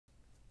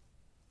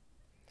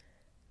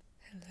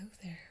Hello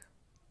there.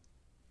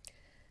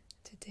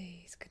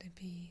 Today is gonna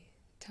be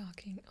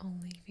talking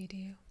only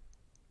video,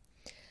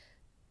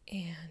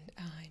 and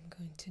I'm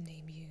going to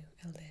name you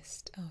a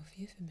list of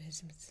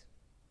euphemisms.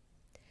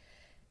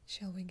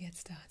 Shall we get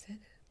started?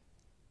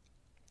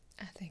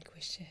 I think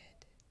we should.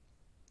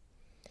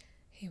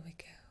 Here we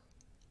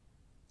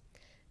go.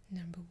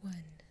 Number 1,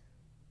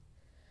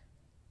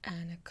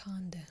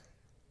 anaconda.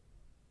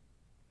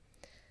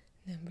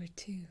 Number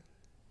 2,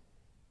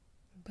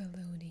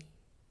 baloney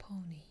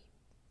pony.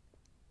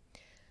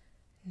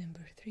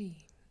 Number 3,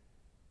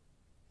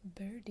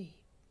 birdie.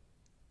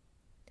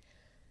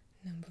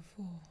 Number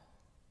 4,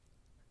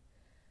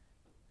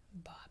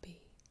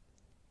 Bobby.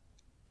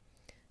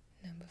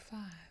 Number 5,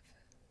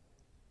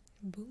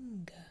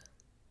 boonga.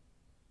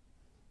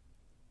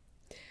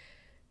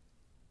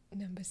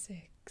 Number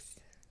 6,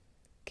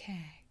 cag.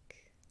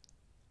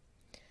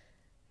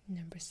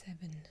 Number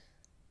 7,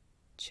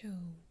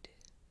 chode.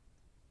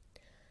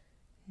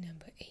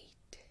 Number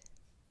 8,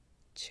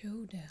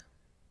 choda.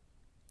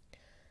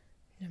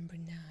 Number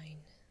 9,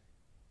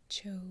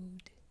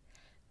 chode,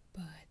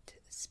 but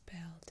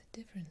spelled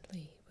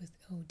differently with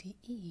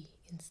ODE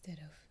instead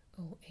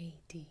of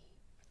OAD.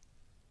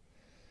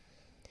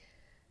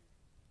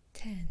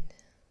 10,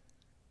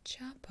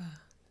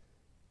 choppa.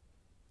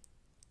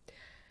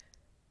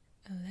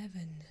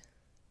 11,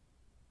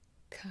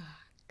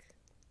 cock.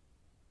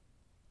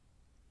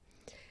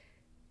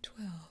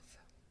 12,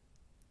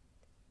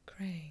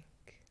 crank.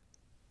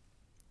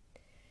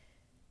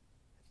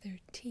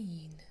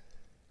 13,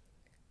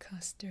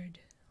 custard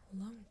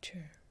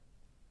launcher.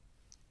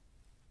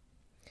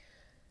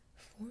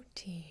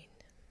 14,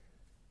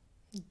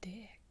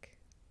 dick.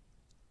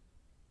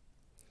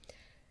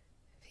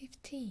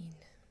 15,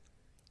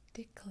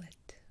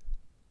 dicklet.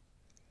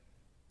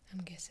 I'm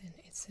guessing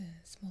it's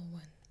a small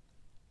one.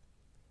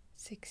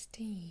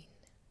 16,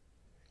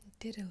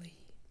 diddly.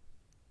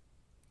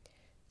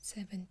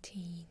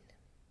 17,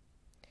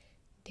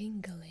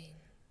 dingling.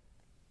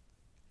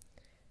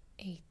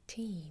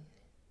 18,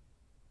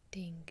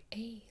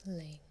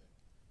 ding-a-ling.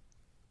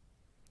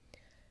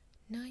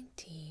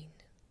 19,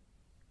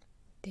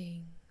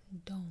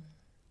 ding-dong.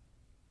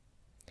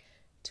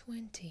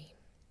 20,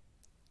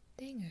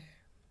 dinger.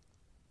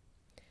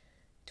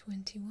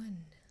 21,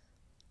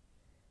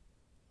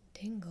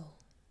 dingle.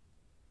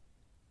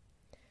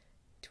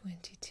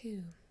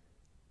 22,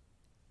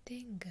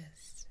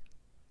 dingus.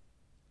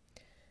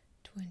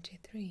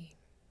 23,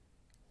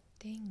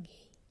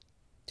 dingy.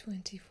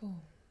 24,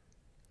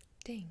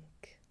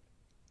 dink.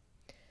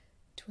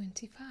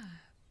 25,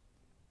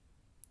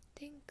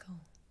 dinkle.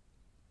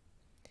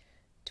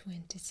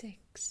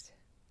 26,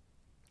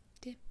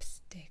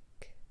 dipstick.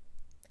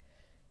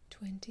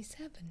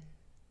 27,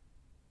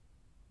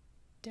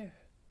 dirk.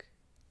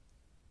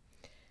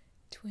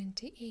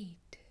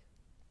 28,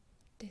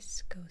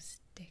 disco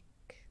stick.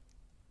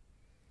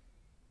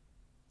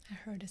 I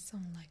heard a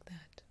song like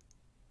that.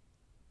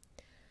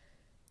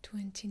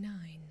 29,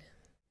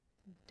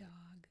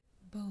 dog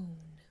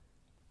bone.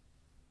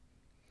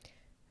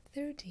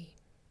 30,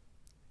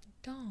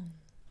 dong.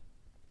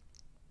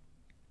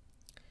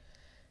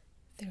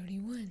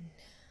 31,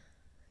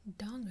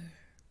 donger.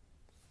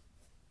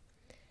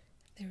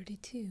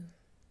 32,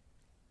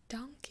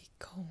 Donkey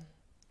Kong.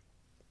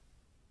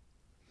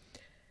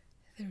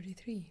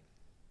 33,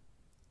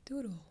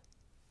 doodle.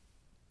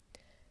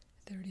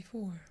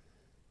 34,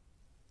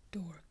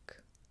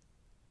 dork.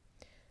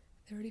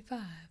 35,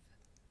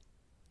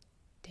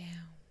 down.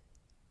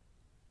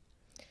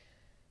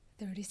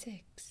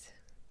 36,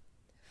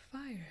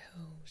 fire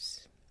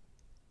hose.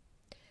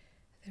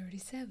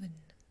 37,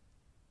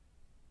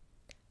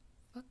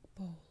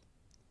 fuckball.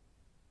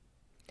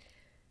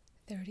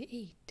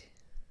 38,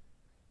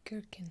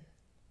 gherkin.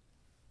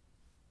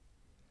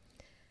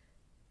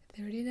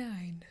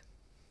 39,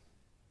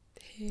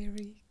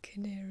 hairy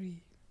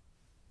canary.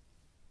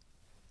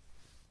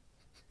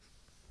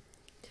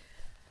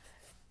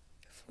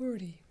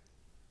 40,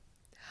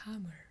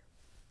 hammer.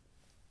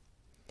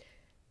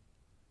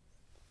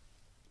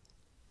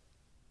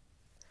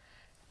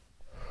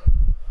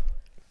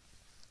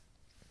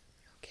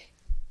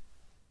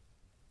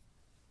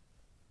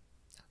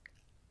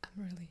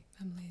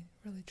 'm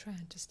really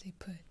trying to stay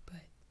put,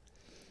 but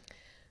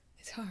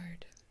it's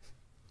hard.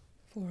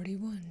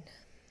 41,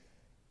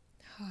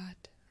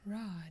 hot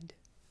rod.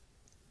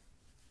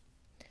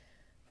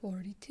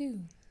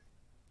 42,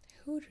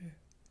 hooter.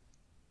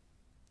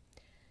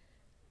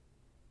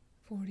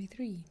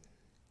 43,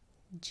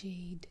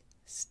 jade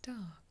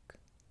stock.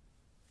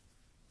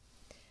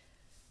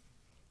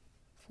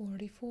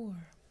 44,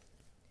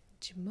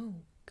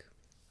 jamoke.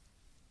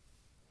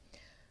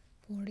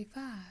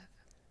 45,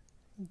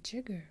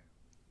 jigger.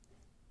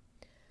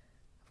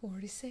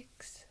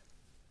 46,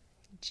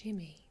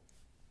 Jimmy.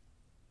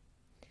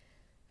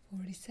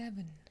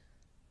 47,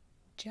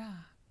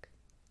 Jock.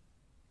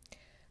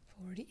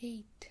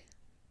 48,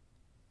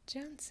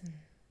 Johnson.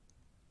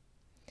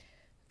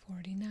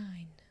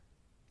 49,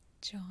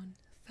 John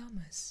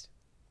Thomas.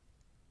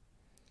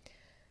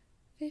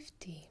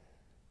 50,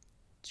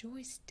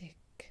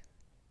 joystick.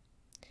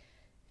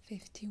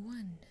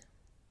 51.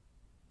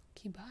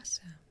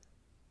 Kibasa.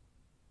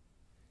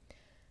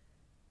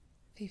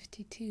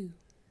 52.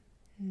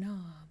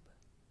 Knob.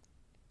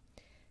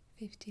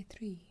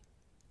 53.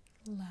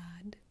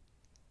 Lad.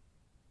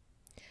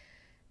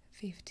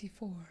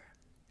 54.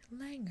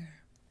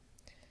 Langer.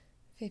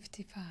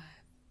 55.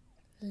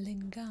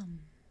 Lingam.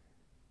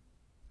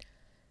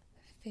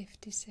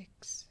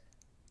 56.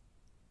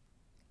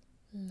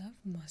 Love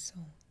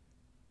muscle.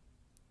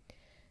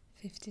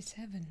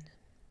 57.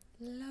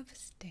 Love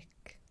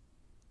stick.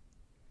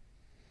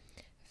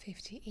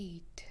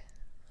 58.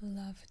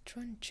 Love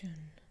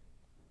truncheon.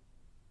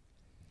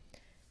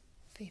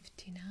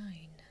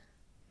 59.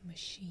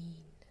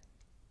 Machine.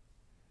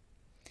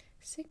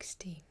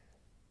 60.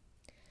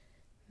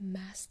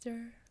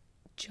 Master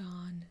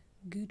John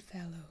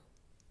Goodfellow.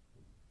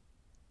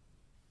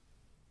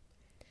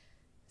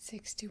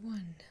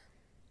 61.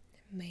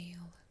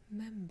 Male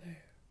member.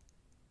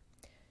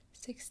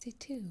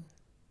 62.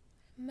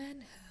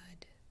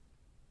 Manhood.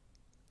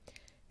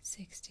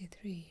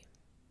 63.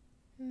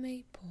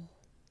 Maple.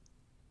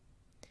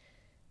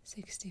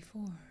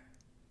 64.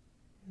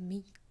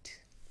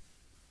 Meat.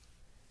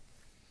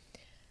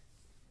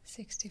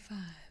 65.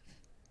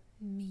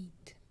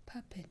 Meat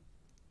puppet.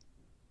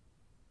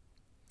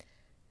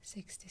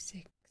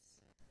 66.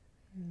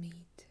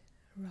 Meat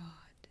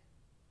rod.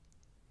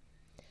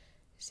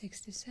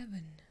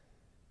 67.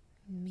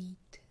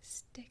 Meat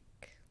stick.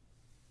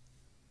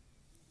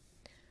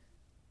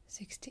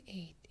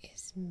 68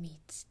 is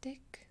meat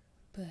stick,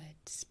 but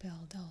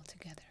spelled all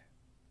together.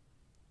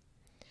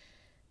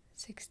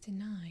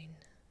 69.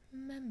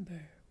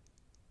 Member.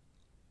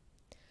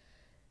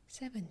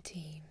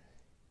 70.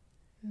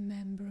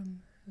 Membrum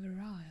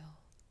virile,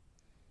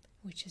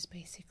 which is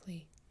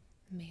basically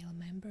male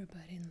member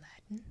but in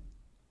Latin.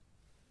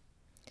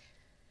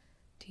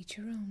 Teach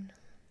your own.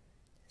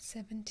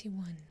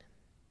 71.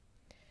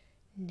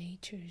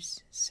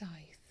 Nature's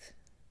scythe.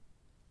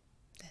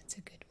 That's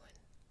a good one.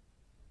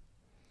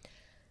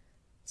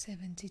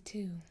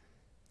 72.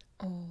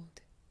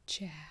 Old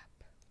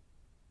chap.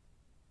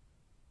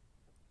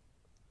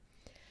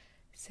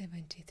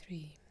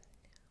 73.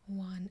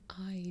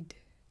 One-eyed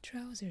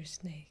trouser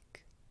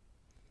snake.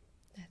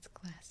 That's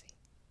classy.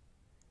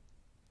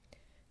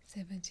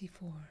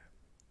 74.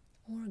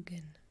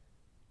 Organ.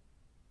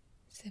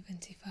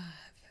 75.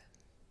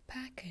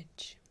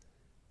 Package.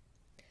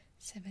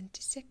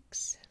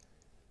 76.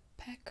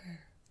 Packer.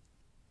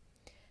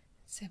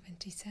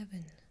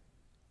 77.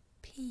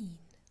 Peen.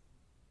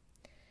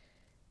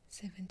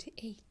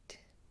 78.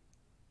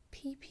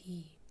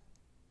 Pee-pee.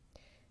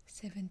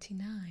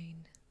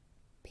 79.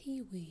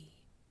 Pee-wee.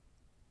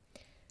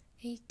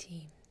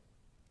 80.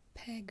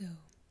 Pego.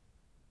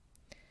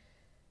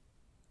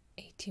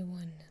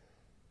 81.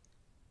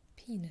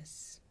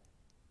 Penis.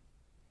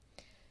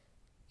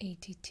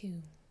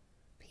 82.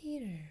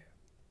 Peter.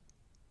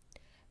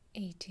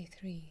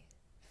 83.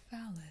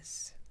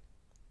 Phallus.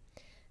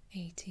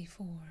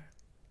 84.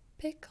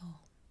 Pickle.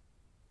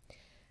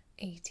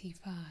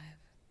 85.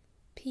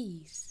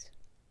 Peace.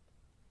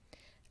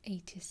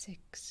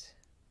 86.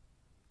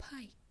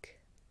 Pike.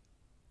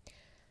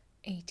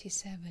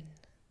 87.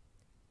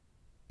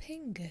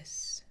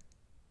 Pingus.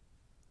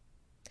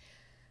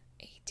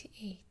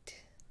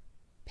 88.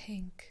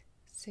 Pink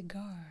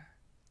cigar.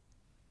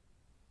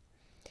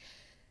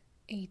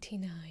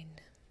 89.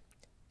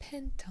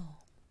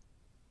 Pental.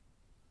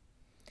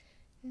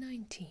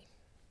 90.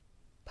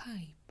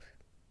 Pipe.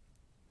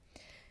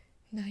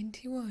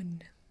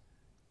 91.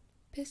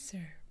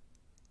 Pisser.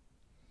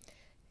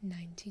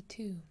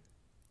 92.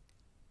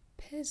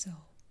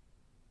 Pizzle.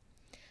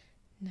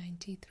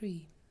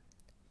 93.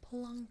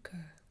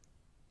 Plunker.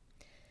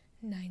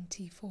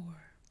 94.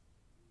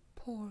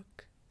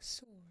 Pork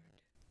sword.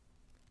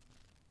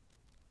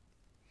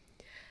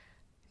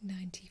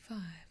 95.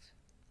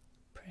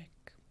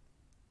 Prick.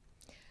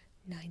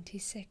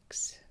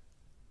 96.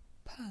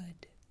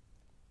 Pud.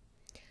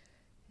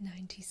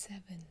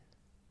 97.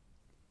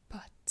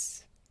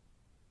 Butts.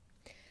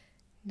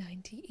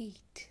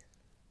 98.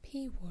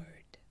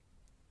 P-word.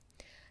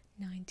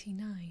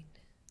 99.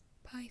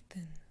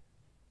 Python.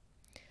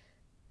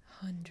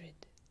 100.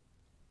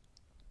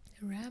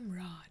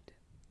 Ramrod.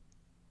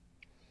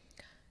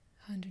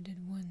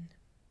 101.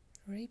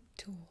 Rape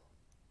tool.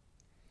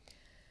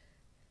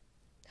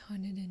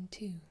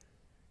 102.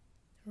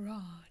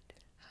 Rod.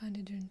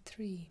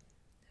 103.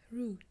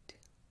 Root.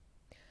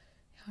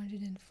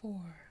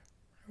 104.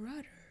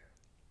 Rudder.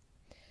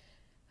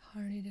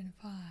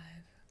 105.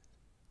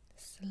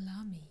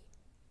 Salami.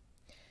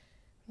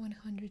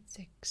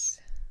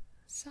 106.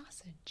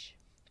 Sausage.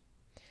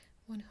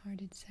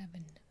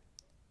 107.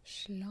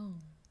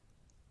 Schlong.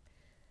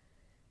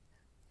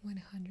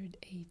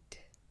 108.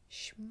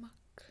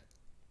 Schmuck.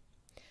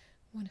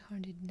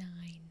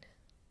 109.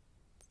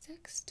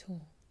 Sex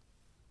tool.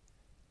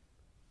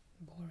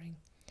 Boring.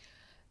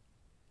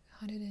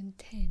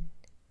 110.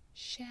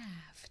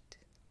 Shaft.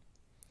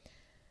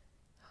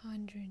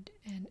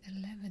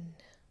 111.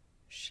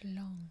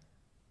 Schlong.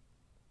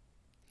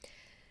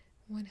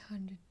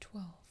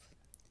 112,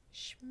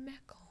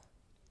 schmeckle.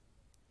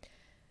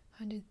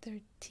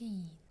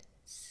 113,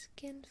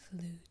 skin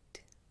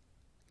flute.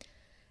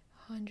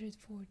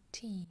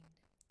 114,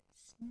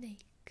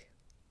 snake.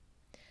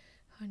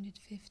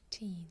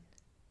 115,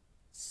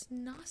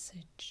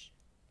 sausage.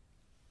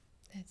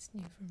 That's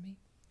new for me.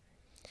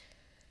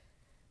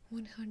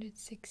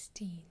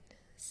 116,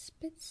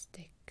 spit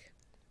stick.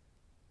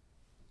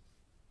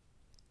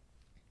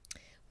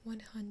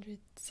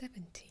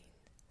 117,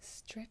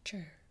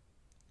 stretcher.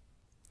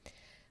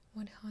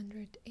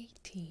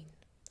 118,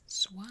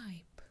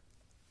 swipe.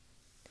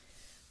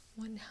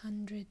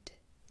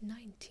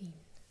 119,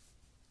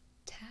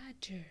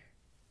 tagger.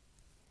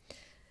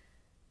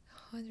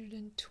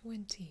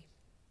 120,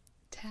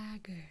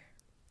 tagger.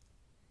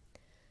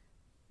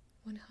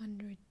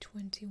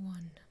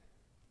 121,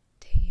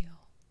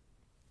 tail.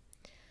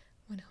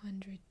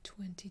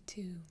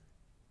 122,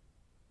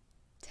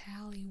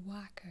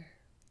 tallywhacker.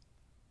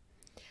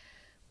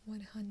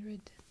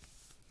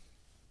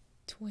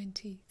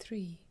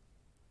 123,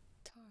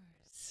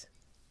 tars.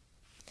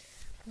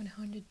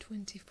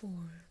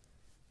 124,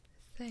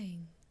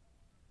 thing.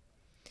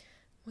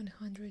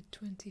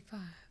 125,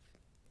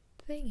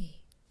 thingy.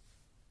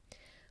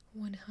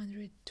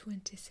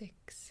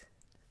 126,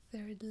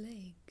 third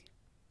leg.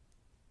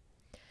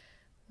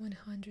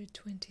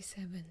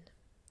 127,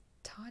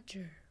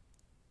 todger.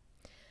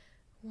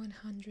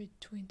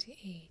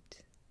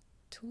 128,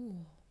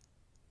 tool.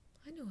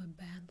 I know a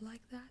band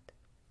like that.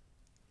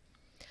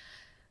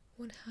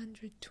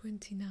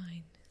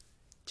 129,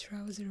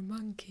 trouser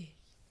monkey.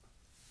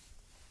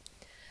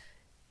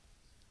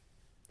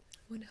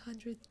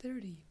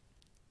 130,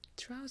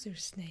 trouser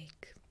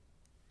snake.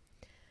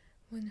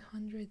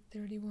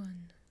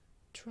 131,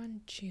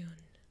 truncheon.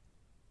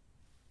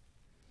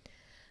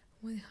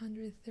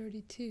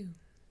 132,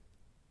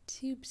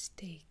 tube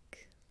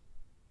steak.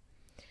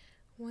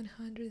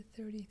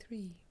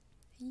 133,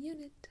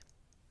 unit.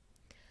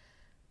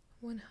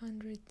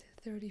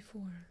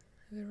 134,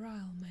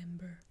 virile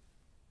member.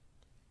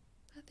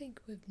 I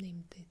think we've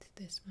named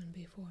this one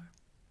before.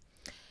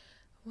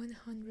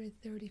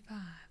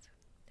 135,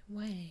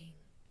 wang.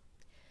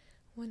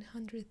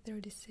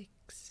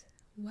 136,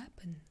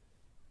 weapon.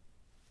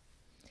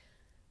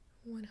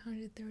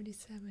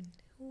 137,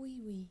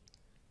 wee wee.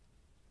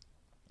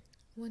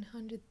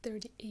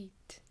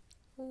 138,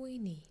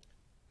 weenie.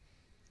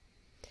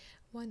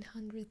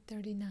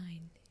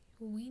 139,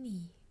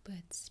 weenie,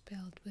 but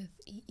spelled with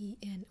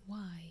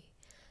E-E-N-Y,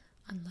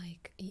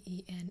 unlike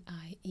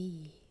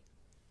E-E-N-I-E.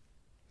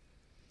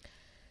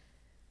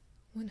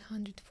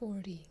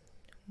 140,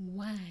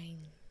 wang,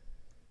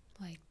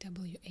 like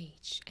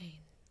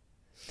W-H-N.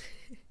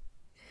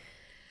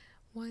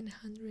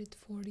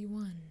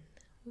 141,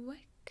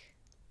 wick.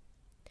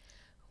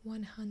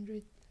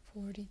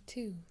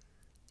 142,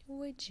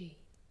 wedgie.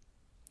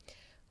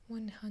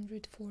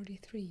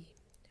 143,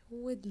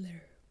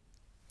 whittler.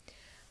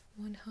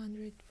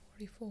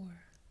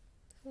 144,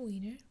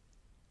 wiener.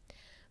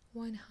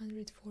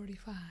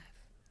 145,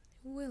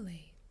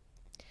 willy.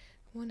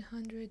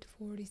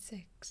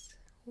 146,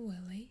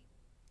 willy.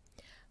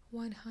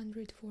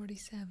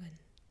 147,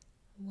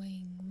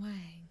 wing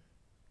wang.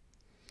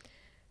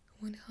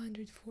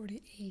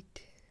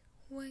 148,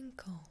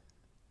 winkle.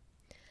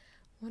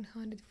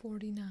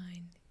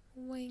 149,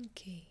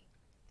 winky.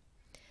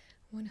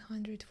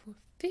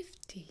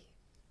 150,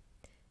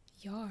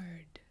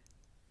 yard.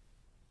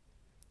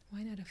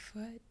 Why not a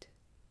foot?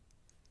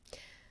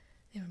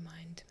 Never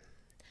mind.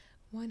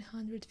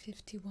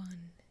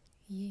 151,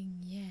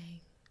 yin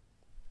yang.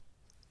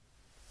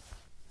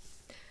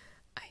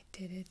 I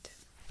did it.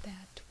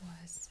 That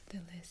was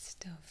the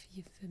list of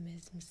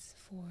euphemisms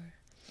for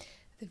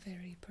the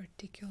very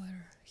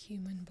particular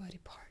human body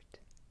part.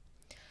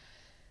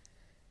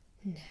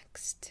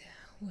 Next,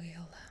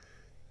 we'll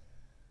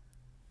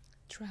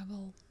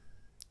travel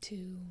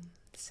to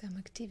some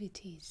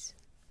activities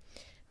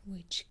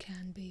which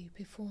can be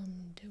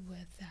performed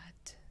with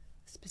that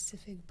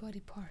specific body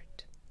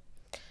part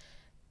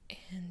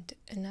and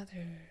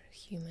another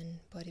human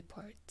body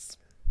parts.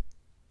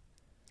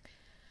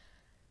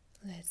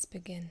 Let's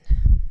begin.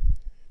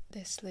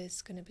 This list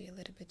is going to be a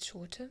little bit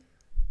shorter.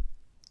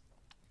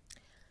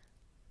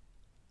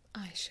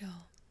 I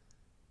shall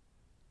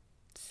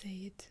say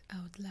it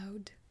out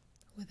loud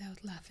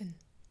without laughing.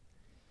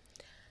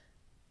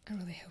 I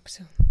really hope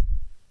so.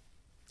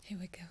 Here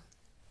we go.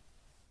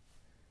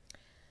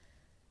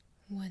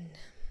 1.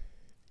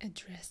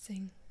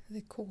 Addressing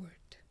the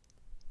court.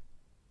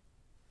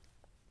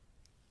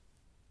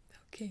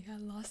 Okay, I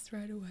lost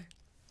right away.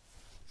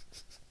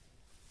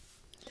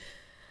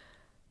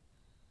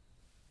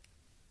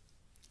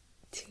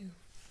 2.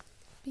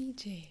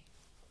 BJ.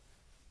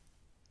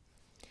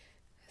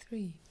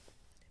 3.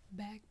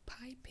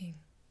 Bagpiping.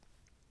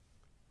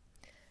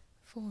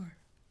 4.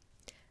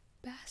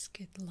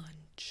 Basket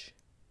lunch.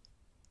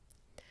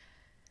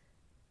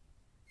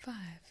 5.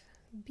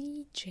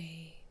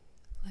 BJ,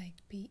 like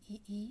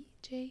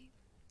B-E-E-J.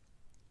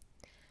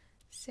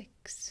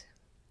 6.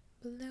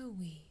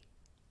 Blowy.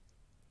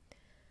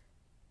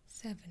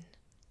 7.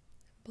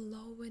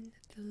 Blowing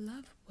the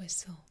love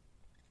whistle.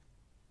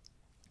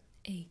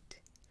 8.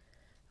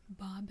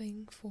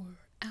 Bobbing for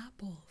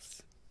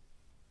apples.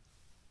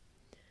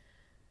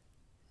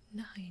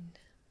 9.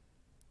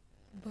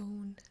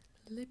 Bone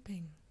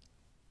lipping.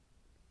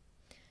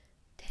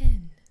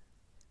 10.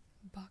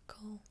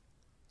 Buckle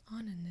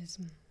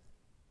onanism.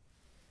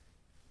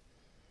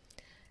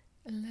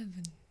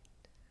 11.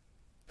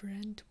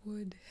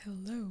 Brentwood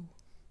hello.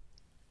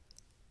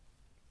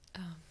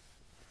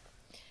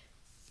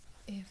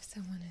 If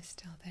someone is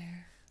still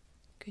there,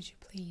 could you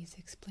please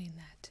explain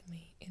that to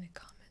me in the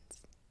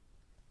comments?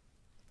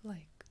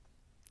 Like,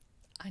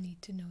 I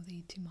need to know the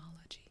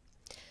etymology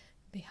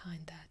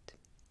behind that.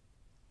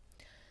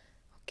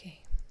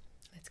 Okay,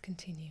 let's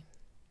continue.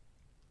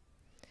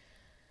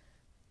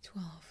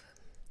 12.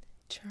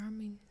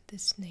 Charming the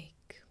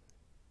snake.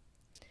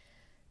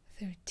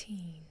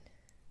 13.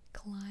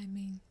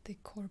 Climbing the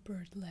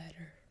corporate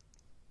ladder.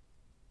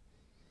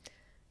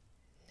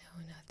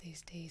 No, not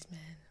these days,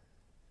 man.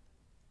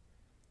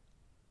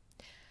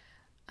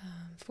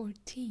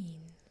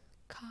 14.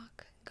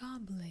 Cock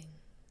gobbling.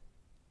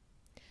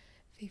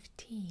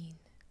 15.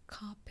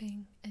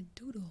 Copying a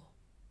doodle.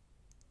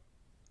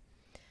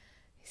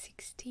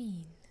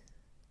 16.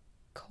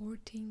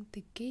 Courting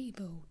the gay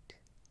vote.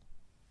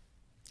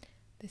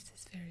 This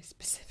is a very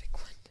specific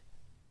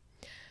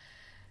one.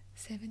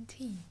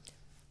 17.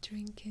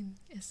 Drinking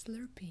a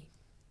Slurpee.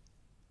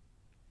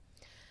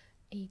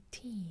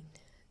 18.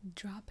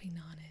 Dropping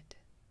on it.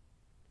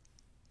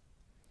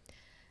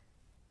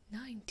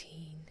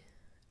 19.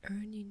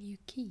 Earning you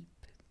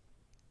keep.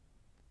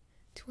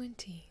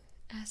 20.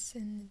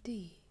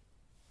 S&D.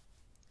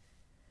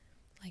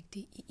 Like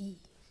D-E-E.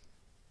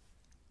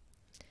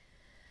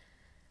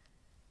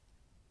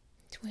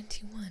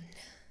 21.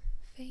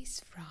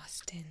 Face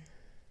frosting.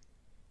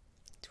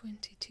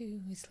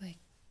 22 is like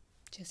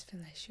just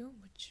fellatio,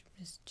 which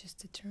is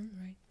just a term,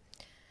 right?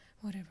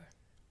 Whatever.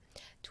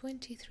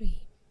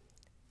 23.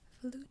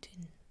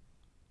 Fluting.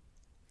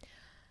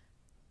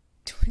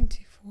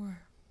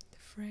 24.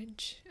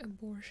 French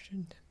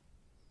abortion.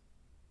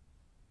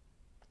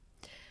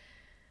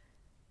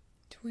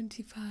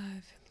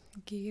 25.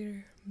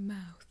 Gator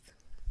mouth.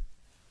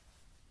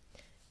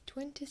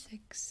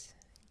 26.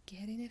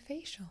 Getting a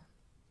facial.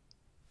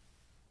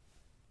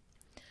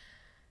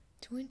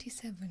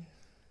 27.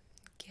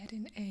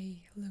 Getting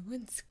a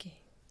Lewinsky.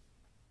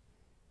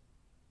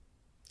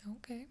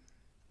 Okay.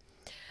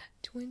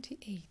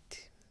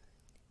 28.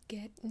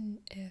 Getting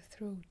a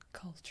throat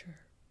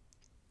culture.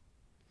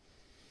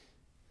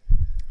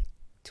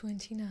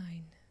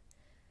 29.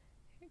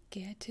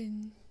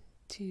 Getting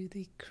to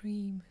the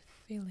cream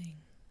filling.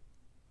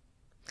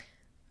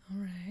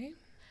 Alright.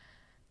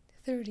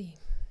 30.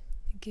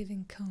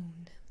 Giving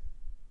cone.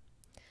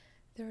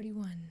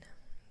 31.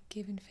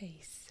 Giving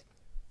face.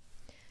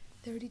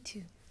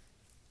 32.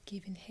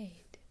 Giving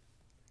head.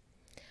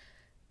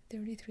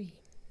 33.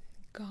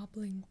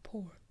 Gobbling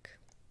pork.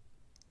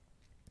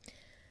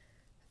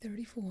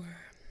 34.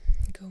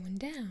 Going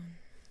down.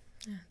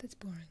 That's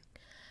boring.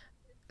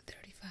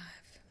 35.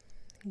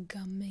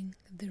 Gumming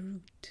the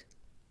root.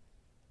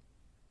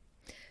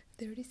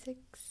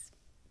 36.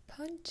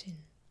 Punching.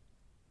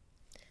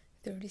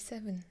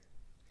 37.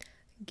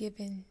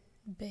 Giving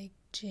Big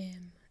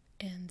Jim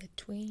and the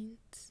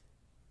twins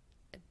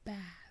a bath.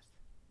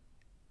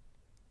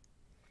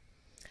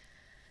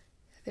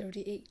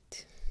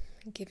 38.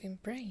 Giving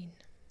brain.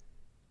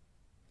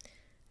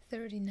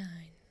 39.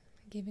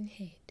 Giving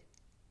head.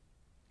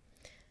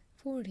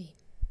 40.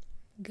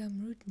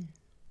 Gum rootin'.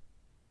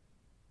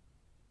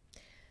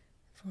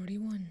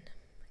 41.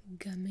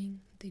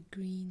 Gumming the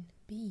green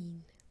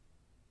bean.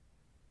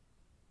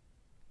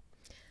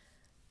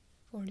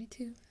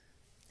 42.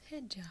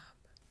 Head job.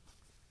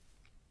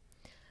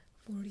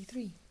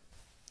 43.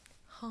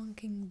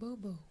 Honking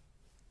bobo.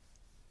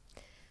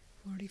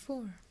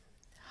 44.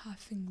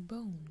 Huffing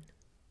bone.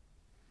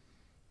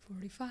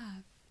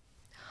 45.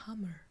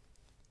 Hummer.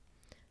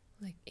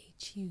 Like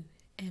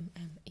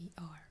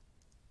Hummer.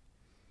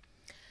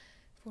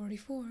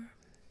 44.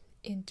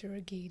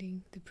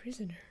 Interrogating the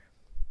prisoner.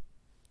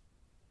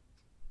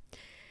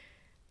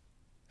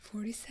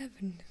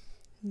 47.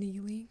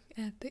 Kneeling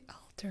at the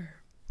altar.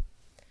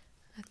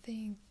 I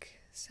think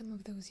some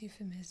of those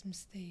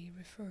euphemisms, they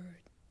refer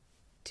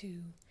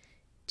to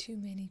too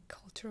many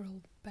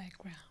cultural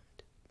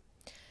background,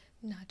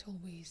 not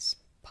always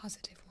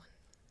positive one.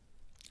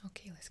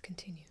 Okay, let's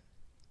continue.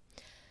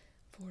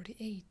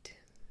 48.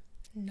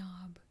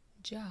 Knob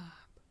job.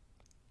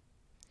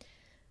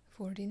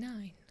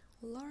 49.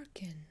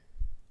 Larkin.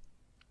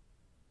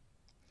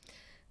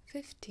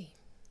 50.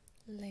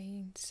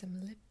 Laying some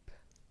lip.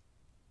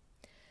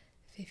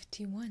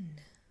 51.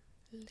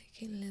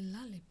 Licking the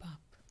lollipop.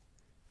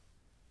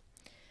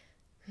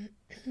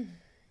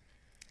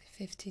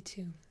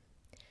 52.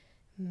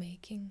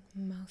 Making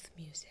mouth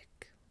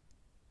music.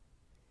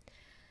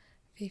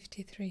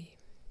 53.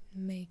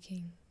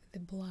 Making the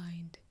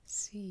blind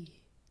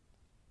see.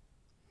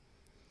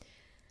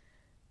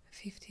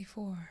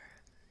 54.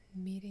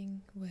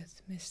 meeting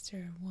with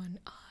Mr. One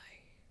Eye.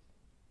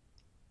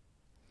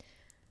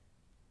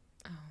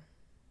 Oh,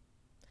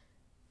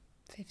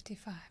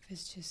 55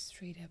 is just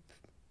straight up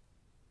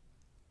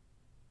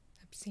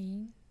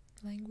obscene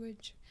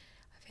language.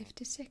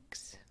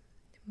 56,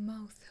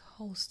 mouth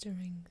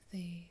holstering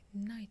the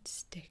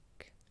nightstick.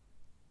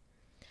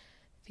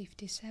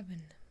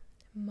 57,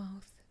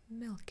 mouth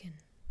milking.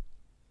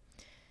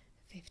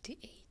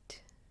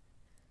 58,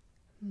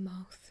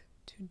 mouth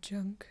to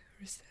junk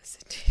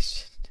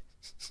resuscitation.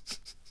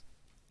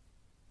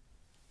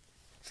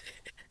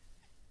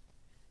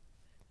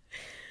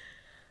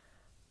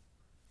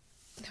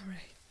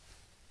 Alright,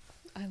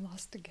 I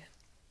lost again.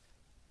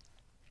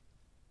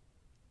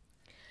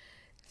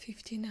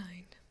 59,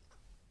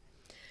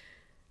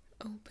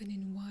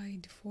 opening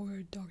wide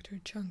for Dr.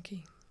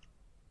 Chunky.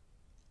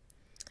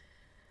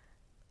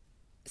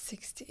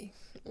 60,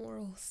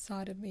 oral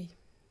sodomy.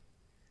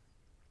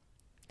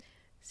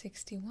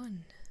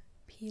 61,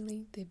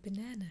 peeling the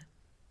banana.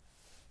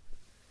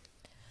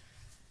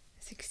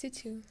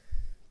 62,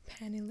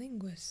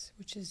 pannilingus,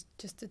 which is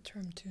just a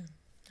term too,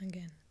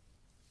 again.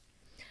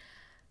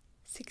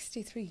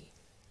 63,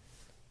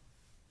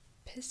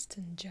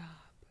 piston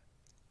job.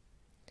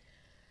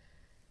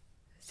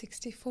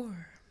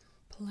 64,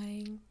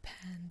 playing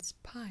Pan's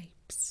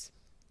pipes.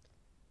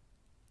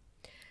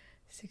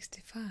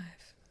 65,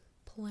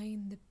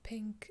 playing the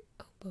pink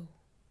oboe.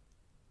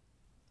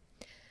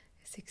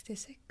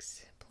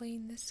 66,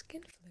 playing the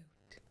skin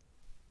flute.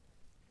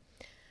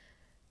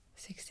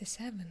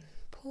 67,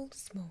 pole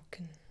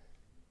smoking.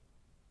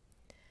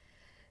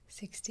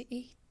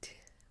 68,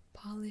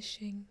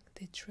 polishing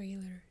the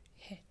trailer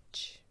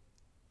hitch.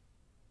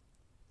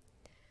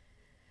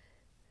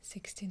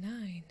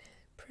 69,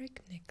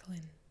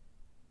 pricknicking.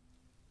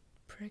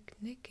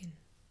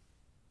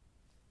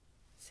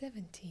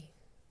 70,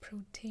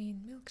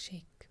 protein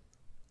milkshake.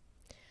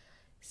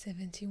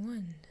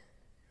 71,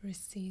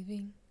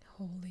 receiving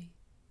Holy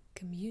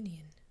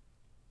Communion.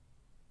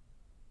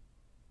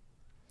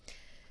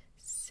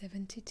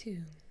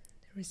 72,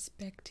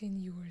 respecting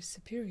your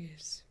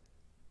superiors.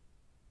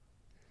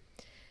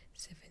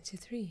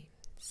 73,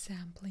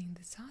 sampling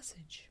the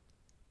sausage.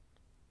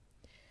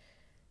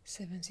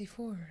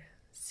 74,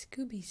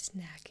 Scooby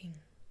snacking.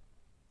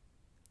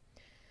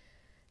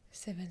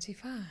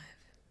 75,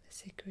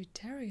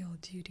 secretarial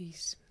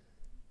duties.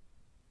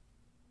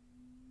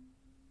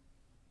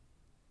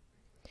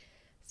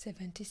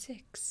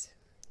 76,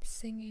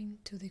 singing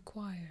to the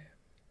choir.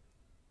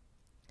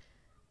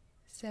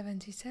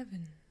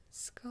 77,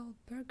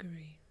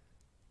 skullburgery.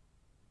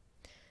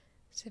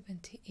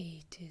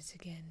 78 is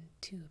again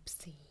too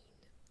obscene,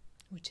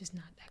 which is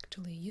not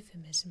actually a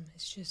euphemism,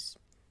 it's just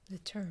the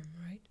term,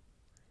 right?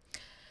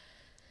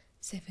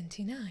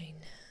 79,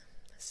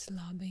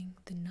 slobbing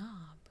the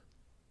knob.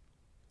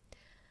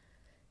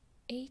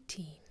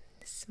 80,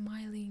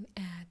 smiling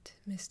at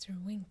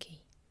Mr.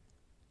 Winky.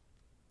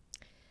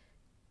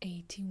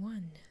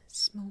 81,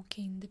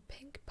 smoking the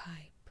pink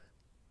pipe.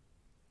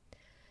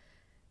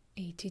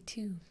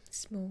 82,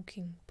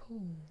 smoking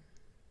pole.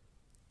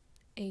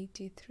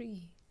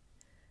 83,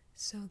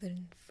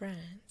 southern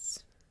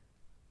France.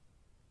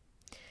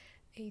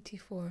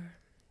 84,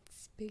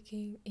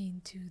 speaking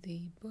into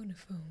the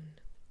bonophone.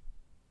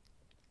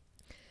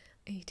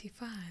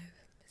 85,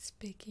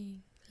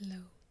 speaking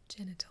low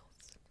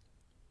genitals.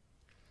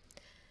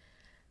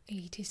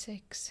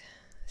 86,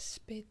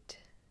 spit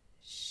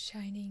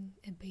shining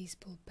a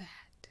baseball bat.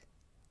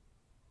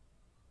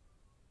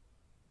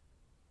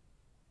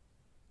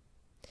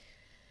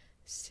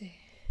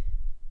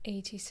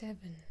 87,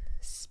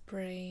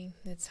 spraying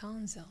the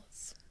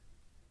tonsils.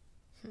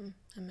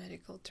 A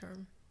medical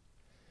term.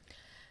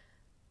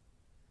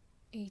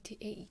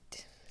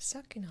 88,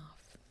 sucking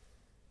off.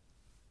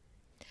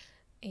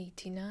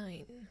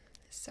 89,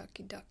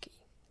 sucky ducky.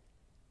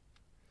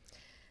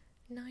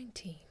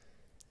 90,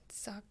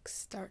 suck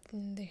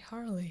starting the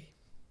Harley.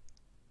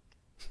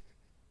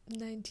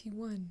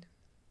 91,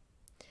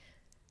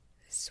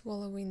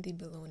 swallowing the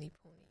baloney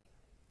pony.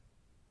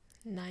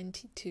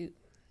 92,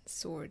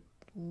 sword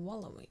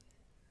wallowing.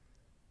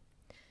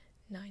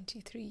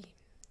 93,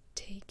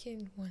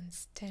 taking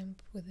one's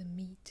temp with a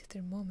meat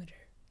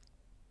thermometer.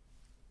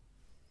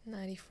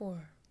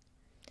 94,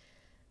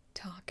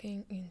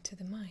 talking into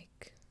the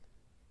mic.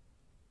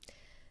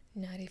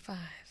 95,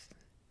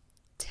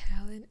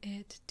 telling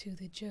it to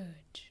the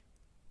judge.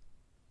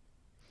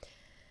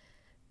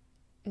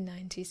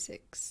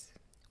 96,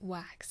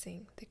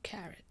 waxing the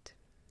carrot.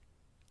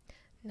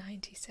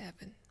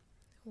 97,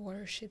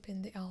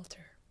 worshipping the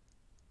altar.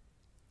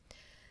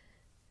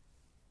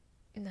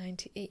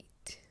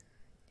 98,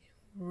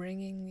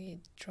 wringing it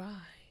dry.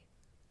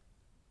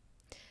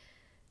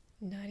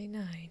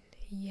 99,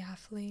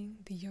 yaffling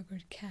the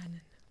yogurt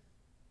cannon.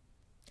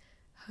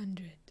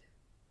 100,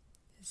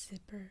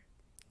 zipper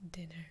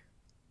dinner.